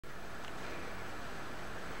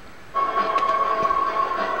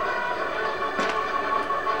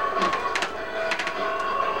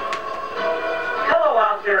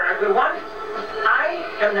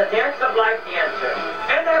am the Dance of Life dancer,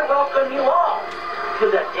 and I welcome you all to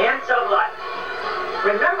the Dance of Life.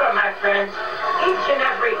 Remember, my friends, each and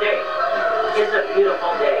every day is a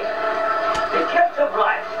beautiful day. The gift of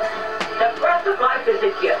life, the breath of life is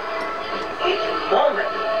a gift. Each moment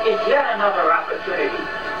is yet another opportunity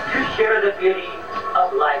to share the beauty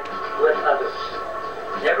of life with others.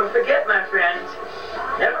 Never forget, my friends,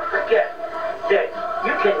 never forget that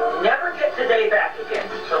you can never get today back again.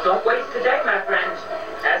 So don't waste today, my friends.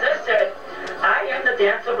 As I said, I am the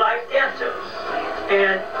Dance of Life dancer.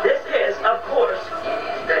 And this is, of course,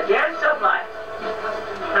 the Dance of Life.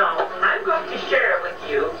 Now, I'm going to share with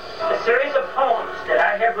you a series of poems that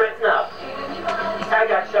I have written up. I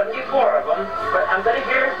got 74 of them, but I'm going to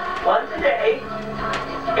hear one today.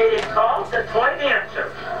 It is called The Toy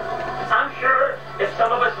Dancer. I'm sure if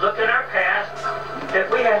some of us look in our past,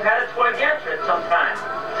 that we have had a toy dancer at some time,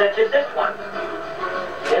 such as this one.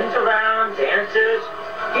 Spins around, dances.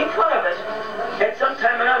 Each one of us, at some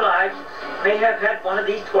time in our lives, may have had one of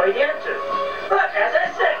these toy dancers. But as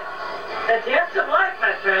I said, the dance of life,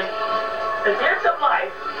 my friend, the dance of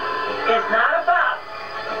life is not about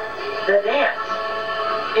the dance.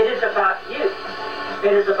 It is about you.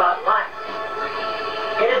 It is about life.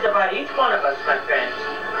 It is about each one of us, my friends.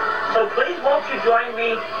 So please, won't you join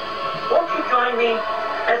me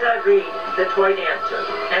as I read The Toy Dancer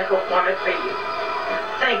and perform it for you.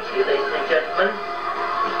 Thank you, ladies and gentlemen.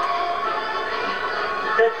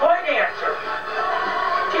 The Toy Dancer.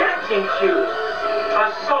 Dancing shoes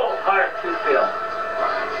are so hard to fill.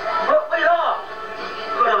 But we all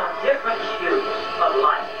put on different shoes of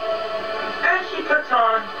life. As she puts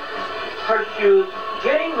on her shoes,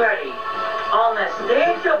 getting ready on the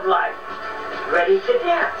stage of life, ready to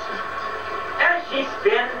dance. As she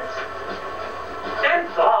spins and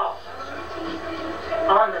falls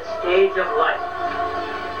on the stage of life.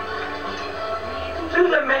 Through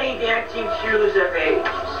the many dancing shoes of ages,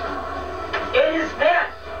 it is then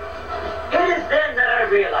that I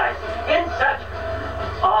realized, in such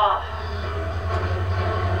awe,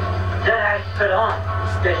 that I put on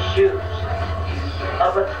the shoes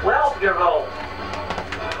of a 12-year-old.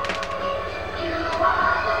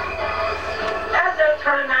 As I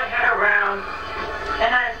turn my head around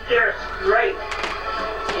and I stare straight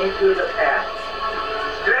into the past,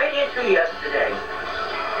 straight into yesterday,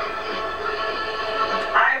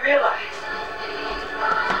 I realized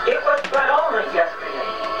it was but only yesterday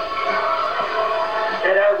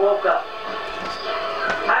that I woke up.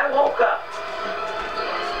 I woke up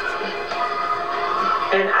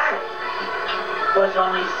and I was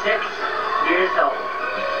only 6 years old.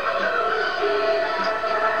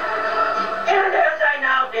 And as I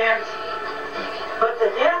now dance, but the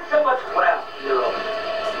dance of a 12-year-old,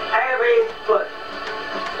 I raise foot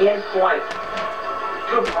in point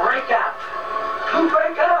to break out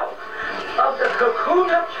of the cocoon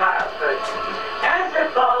of childhood. As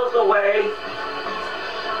it falls away,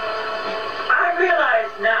 I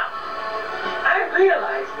realize now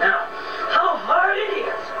how hard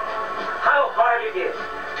it is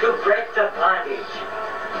to break the bondage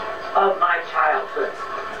of my childhood.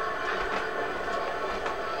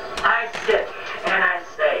 I sit and I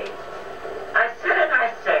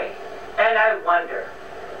say, and I wonder,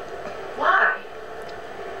 why?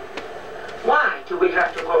 Why do we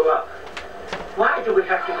have to grow up? Why do we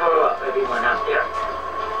have to grow up, everyone out there?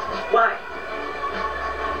 Why?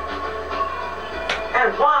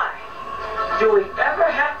 And why do we ever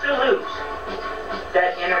have to lose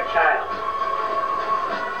that inner child?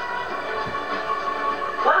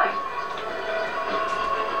 Why?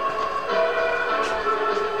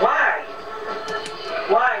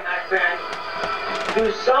 Why, my friend,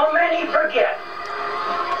 do so many forget?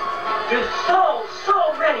 Do so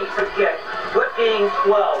many forget what being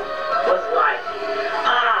 12 was like?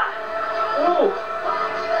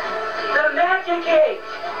 The magic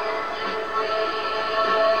age.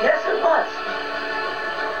 Yes, it was.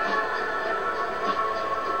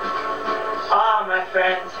 My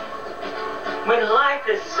friends, when life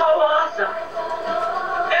is so awesome,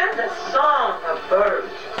 and the song of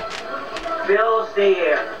birds fills the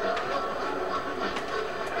air.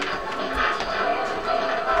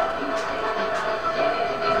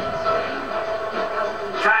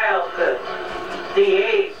 Childhood, the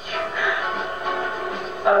age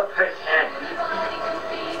of pretend.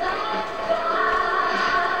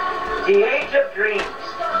 The age of dreams.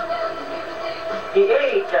 The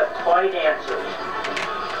age of toy dancers.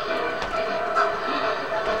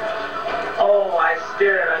 Oh, I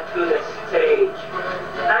stare into the stage.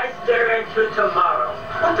 I stare into tomorrow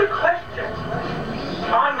with a question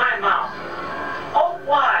on my mouth. Oh,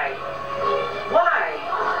 why? Why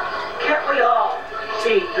can't we all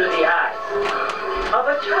see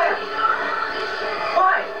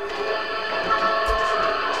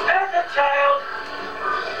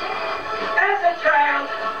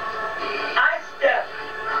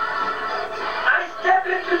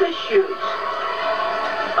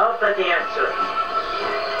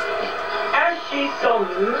so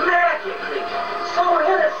magically, so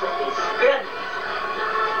innocently spins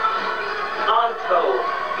on toes.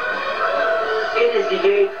 It is the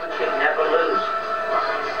age we should never lose.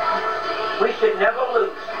 We should never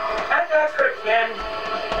lose. As I pretend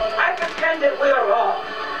that we are all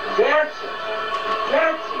dancing,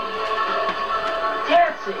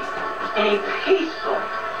 dancing in a peaceful,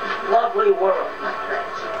 lovely world, my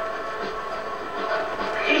friends.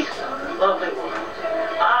 Peaceful, lovely world.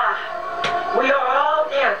 We are all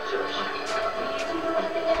dancers.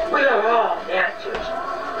 We are all dancers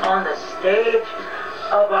on the stage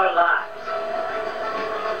of our lives.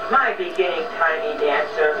 My beginning tiny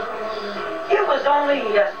dancer, it was only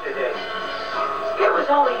yesterday. It was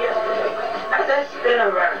only yesterday as I spin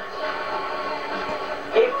around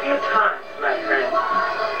a few times, my friend,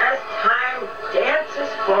 as time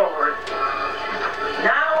dances forward.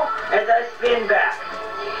 Now, as I spin back,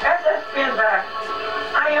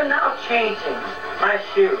 I am now changing my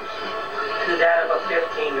shoes to that of a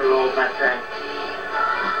 15-year-old, my friend.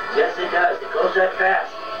 Yes, it does. It goes that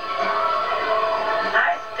fast.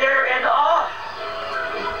 I stare in awe.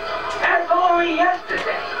 As only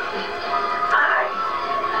yesterday, I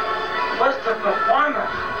was the performer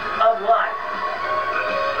of life.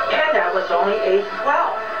 And I was only age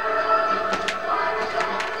 12.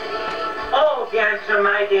 Oh, dancer,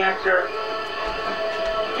 my dancer,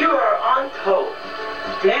 you are on toes,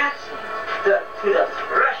 dancing to the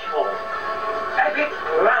threshold of a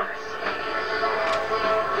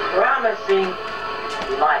promising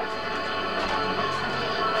life.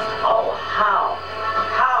 Oh, how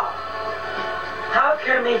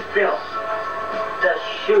can we fill the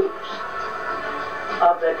shoes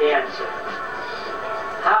of the dancer?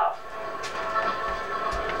 How?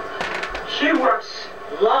 She works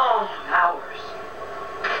long hours.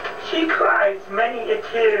 She cries many a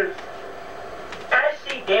tears as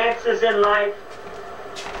she dances in life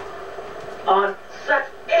on such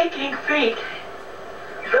aching feet,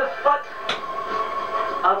 the foot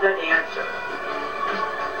of the dancer.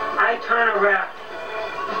 I turn around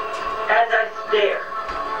as I stare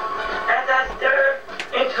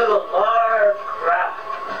into the large crowd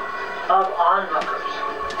of onlookers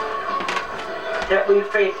that we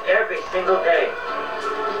face every single day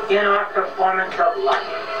in our performance of life.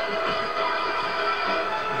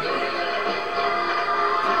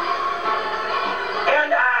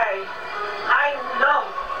 And I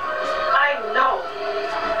know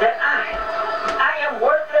that I am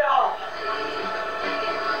worth it all.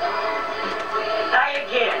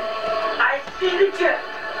 I see the gift.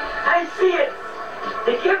 I see it.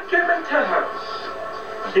 The gift given to her.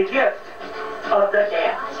 The gift of the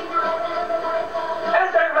dance.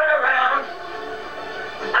 As I run around,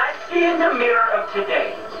 I see in the mirror of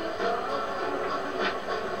today.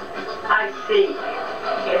 I see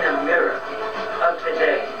in the mirror of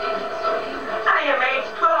today. I am age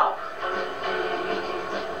 12.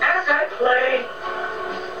 As I play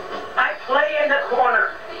in the corner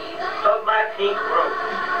of my pink room.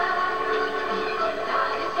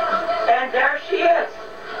 And there she is.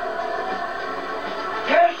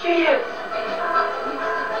 There she is.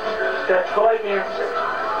 The toy dancer,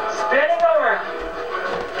 spinning around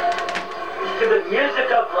to the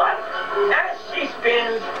music of life. As she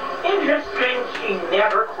spins, in her spin, she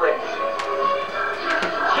never quits.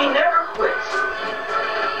 She never quits.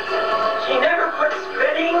 She never quits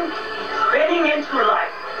spinning into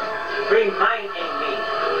life, reminding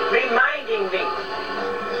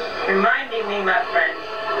me, my friends,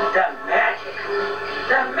 the magic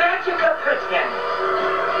of pretend.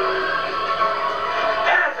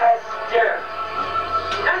 As I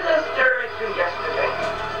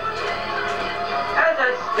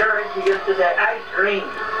stare into yesterday, I dream.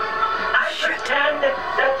 I pretend that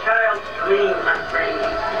the child's dream, my friends,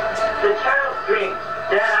 the child's dream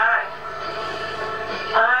that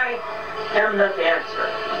I am the dancer.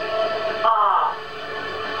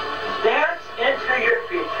 Dance into your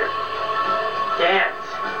future. Dance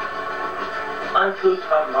unto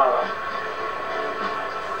tomorrow.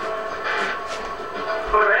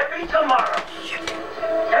 For every tomorrow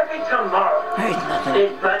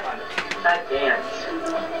is but a dance.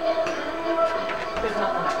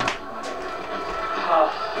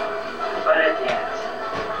 But a dance.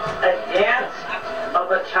 A dance of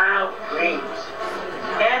a child's dreams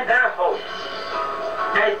and their hopes,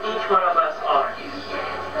 as each one of us are.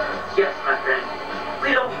 Yes, my friend,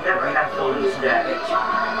 we don't never have to lose that.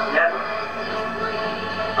 Never.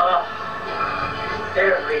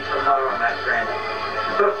 Every tomorrow, my friend,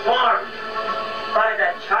 performed by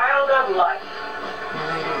the child of life.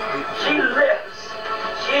 She lives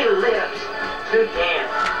to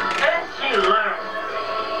dance, and she learns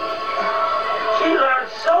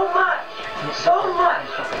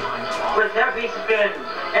with every spin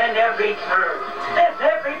and every turn and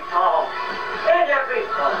every fall and every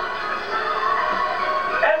fall.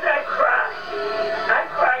 As I cry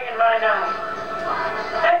in mine eye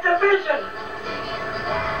at the vision,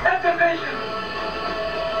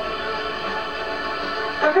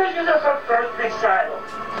 the vision of her first recital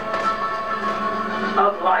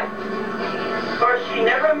of life, for she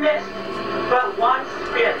never missed but one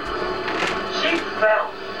spin. She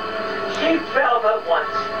fell but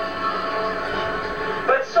once.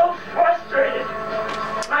 But so frustrated,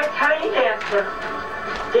 my tiny dancer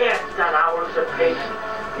danced on hours of patience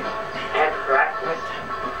and practice,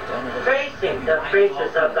 facing the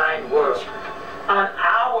faces of thine world on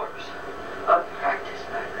hours of practice,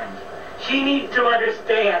 my friend. She needs to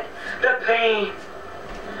understand the pain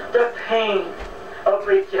of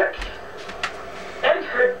rejection. And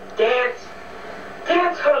her dance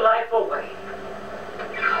her life away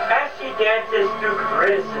as she dances through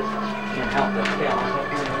criticism.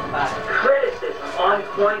 Criticism on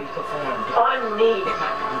point, on need.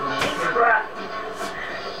 She cries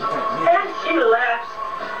and she laughs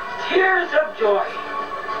tears of joy,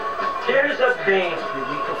 tears of pain.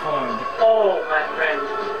 Oh, my friend,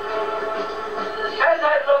 as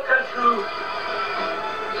I look unto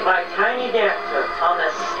my tiny dancer on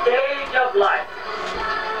the stage of life,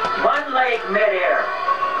 one leg midair,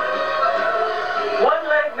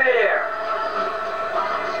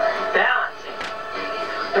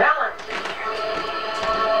 balancing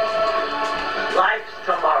life's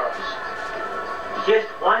tomorrows, just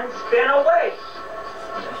one spin away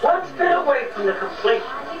from the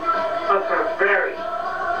completion of her very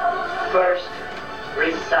first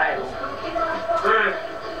recital.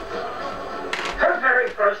 Her very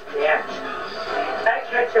first dance. I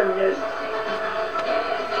catch a mist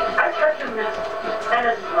and a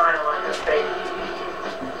smile on her face.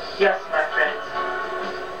 Yes, my friends.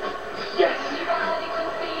 Yes.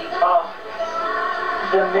 Oh,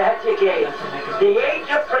 the magic age. The age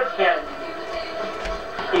of pretend.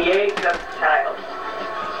 The age of child.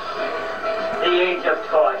 The age of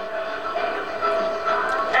toy.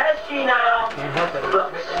 As she now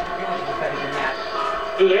looks,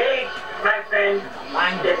 the age, my friend,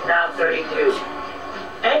 is now 32.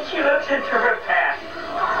 And she looks into her past,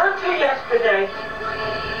 until yesterday.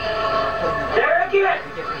 There again,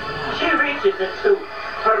 she reaches into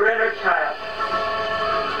her inner child,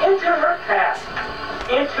 into her past,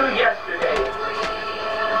 into yesterday.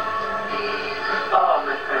 Oh,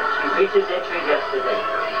 my friend, she reaches into yesterday.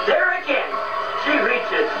 There again, she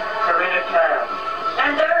reaches her inner child.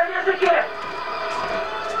 And there it is again.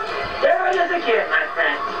 There it is again, my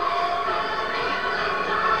friend.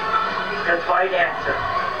 The toy dancer.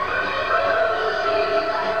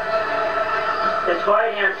 The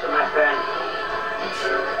toy dancer, my friend.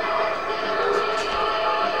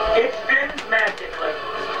 It spins magically.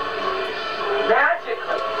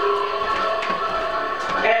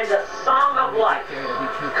 And the song of life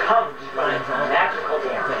comes from its magical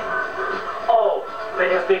dancing. Oh, but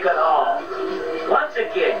if we could all, once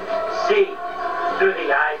again, see through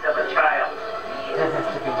the eyes of a child. That has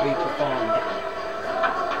to be reperformed.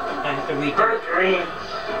 I have to redo her dreams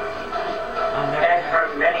and her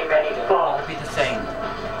many, many falls. Be the same.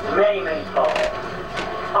 Many, many falls.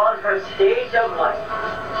 On her stage of life,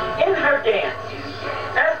 in her dance,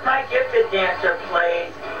 as my gifted dancer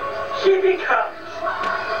plays, she becomes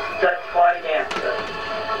the toy dancer.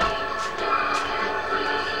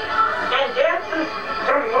 And dances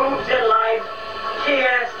her moves in life. She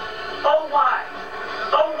asks, oh why?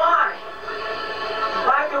 Oh why?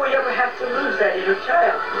 Why do we ever have to lose that inner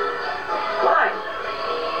child? Why?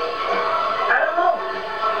 I don't know.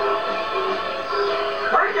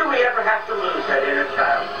 Why do we ever have to lose that inner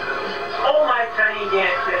child? Oh, my tiny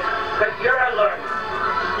dancer, but you're a learner.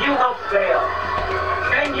 You will fail,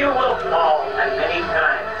 and you will fall at many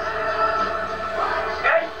times.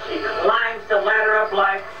 As she climbs the ladder of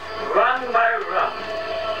life, rung by rung,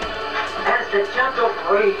 as the gentle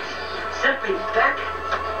breeze simply beckons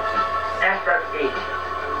at her feet,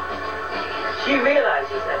 she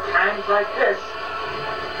realizes at times like this,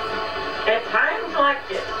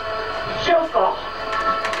 she'll fall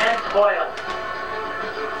and toil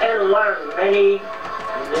and learn many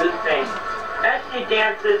new things as she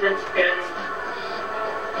dances and spins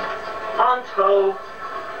on toe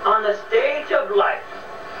on the stage of life,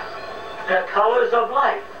 the colors of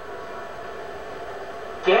life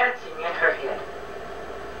dancing in her head.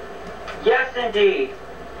 Yes, indeed,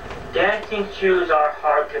 dancing shoes are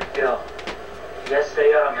hard to fill. Yes,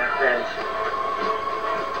 they are, my friends.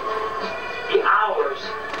 The hours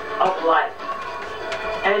of life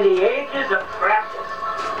and the ages of practice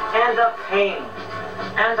and the pain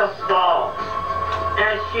and the falls,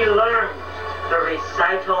 as she learns the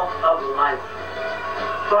recital of life.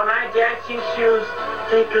 For my dancing shoes,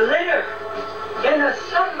 they glitter in the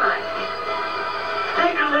sunlight.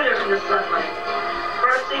 They glitter in the sunlight.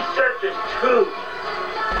 First she searches to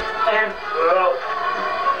and fro,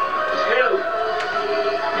 to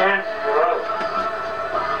and fro.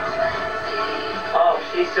 Oh,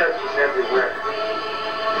 she searches everywhere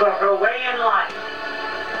for her way in life,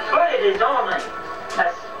 but it is only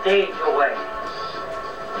a stage away.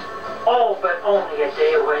 Oh, but only a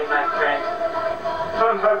day away, my friend,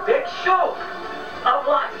 from her big show of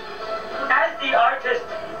life, as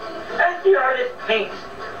the artist paints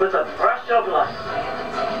with a brush of life.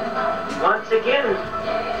 Once again,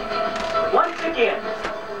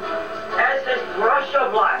 as his brush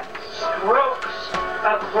of life strokes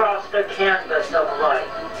across the canvas of life,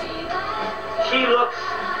 she looks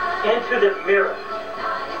into the mirror.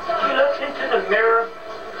 She looks into the mirror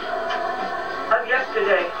of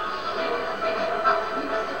yesterday.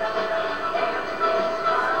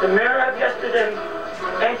 The mirror of yesterday,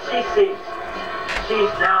 and she sees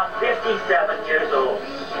she's now 57 years old.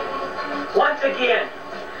 Once again,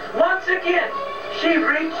 she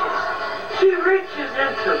reaches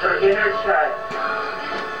into her inner child,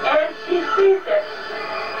 and she sees it,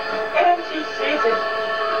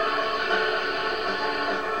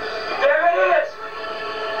 There it is,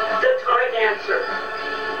 the toy dancer.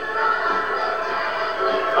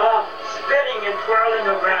 Oh, spinning and twirling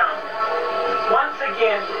around. Once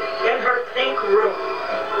again, in her pink room,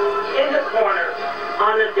 in the corner,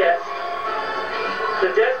 on the desk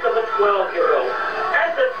of a 12-year-old,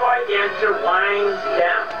 as the toy dancer winds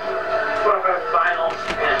down for her final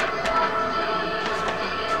spin.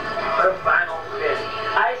 Her final spin.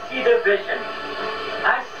 I see the vision.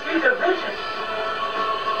 I see the vision.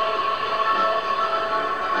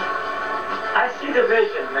 I see the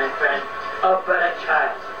vision, my friend, of but a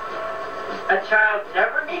child. A child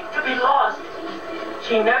never needs to be lost.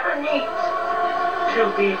 She never needs to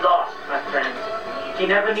be lost, my friend. She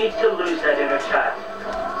never needs to lose that inner child.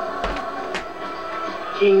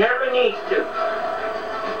 She never needs to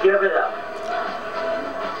give it up.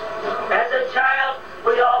 As a child,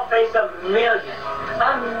 we all face a million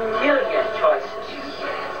choices.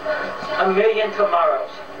 A million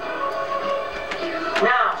tomorrows.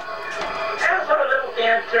 Now, as our little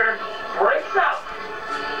dancer breaks out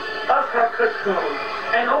of her cocoon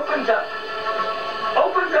and opens up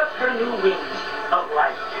her new wings of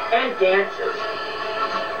life and dances,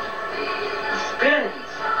 spins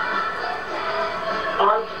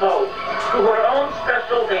on toe to her own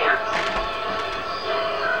special dance.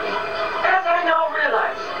 As I now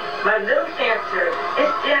realize, my little dancer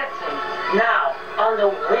is dancing now on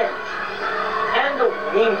the winds and the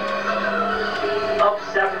wings of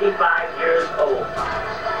 75 years old.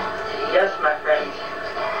 Yes, my friends,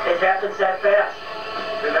 it happens that fast.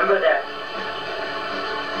 Remember that.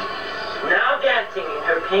 Now dancing in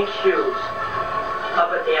her pink shoes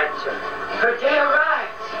of a dancer. Her day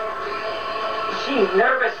arrives. She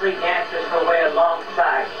nervously dances her way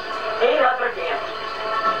alongside 8 other dancers,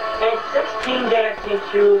 and 16 dancing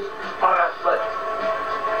shoes are afoot.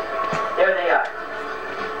 There they are.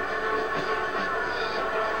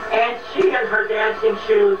 And she and her dancing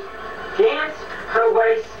shoes dance her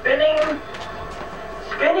way spinning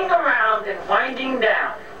around and winding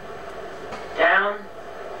down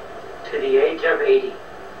to the age of 80.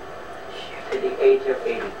 To the age of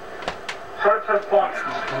 80. Her performance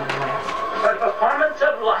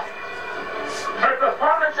of life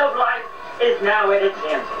is now at its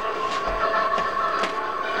end.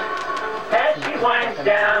 As she winds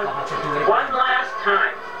down one last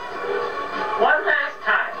time,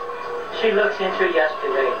 she looks into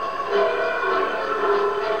yesterday,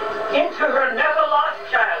 into her never lost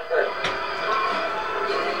childhood,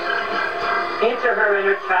 into her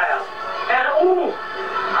inner child, and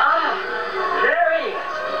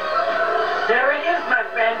there it is, my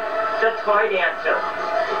friend, the toy dancer,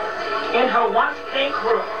 in her once pink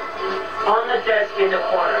room, on the desk in the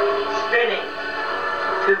corner, spinning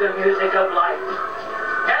to the music of life.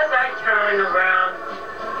 As I turn around,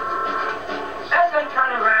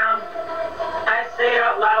 I say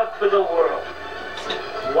out loud to the world,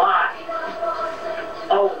 why,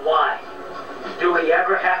 oh why, do we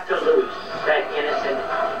ever have to lose that innocent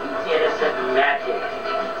magic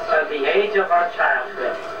of the age of our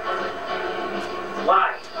childhood?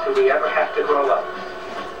 Why do we ever have to grow up?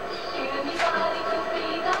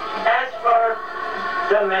 As for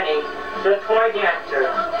the many, the toy dancer,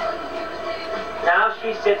 now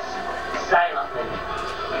she sits silently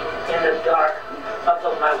in the dark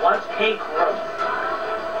of my once pink room,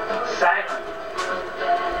 silent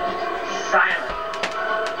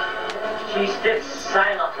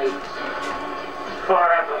silently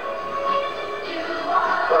forever.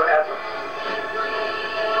 Forever.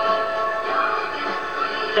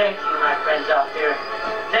 Thank you, my friends out there.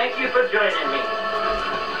 Thank you for joining me.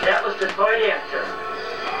 That was the toy answer.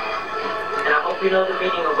 And I hope you know the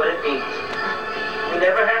meaning of what it means. We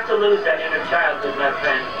never have to lose that inner childhood, my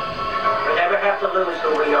friend. We never have to lose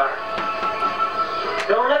who we are.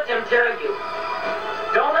 Don't let them tell you.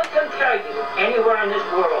 Don't let them tell you anywhere in this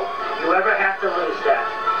world you ever have to lose that.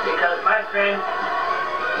 Because, my friend,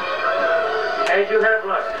 as you have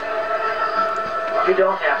learned, you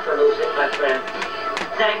don't have to lose it, my friend.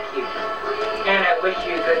 Thank you. And I wish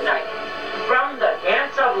you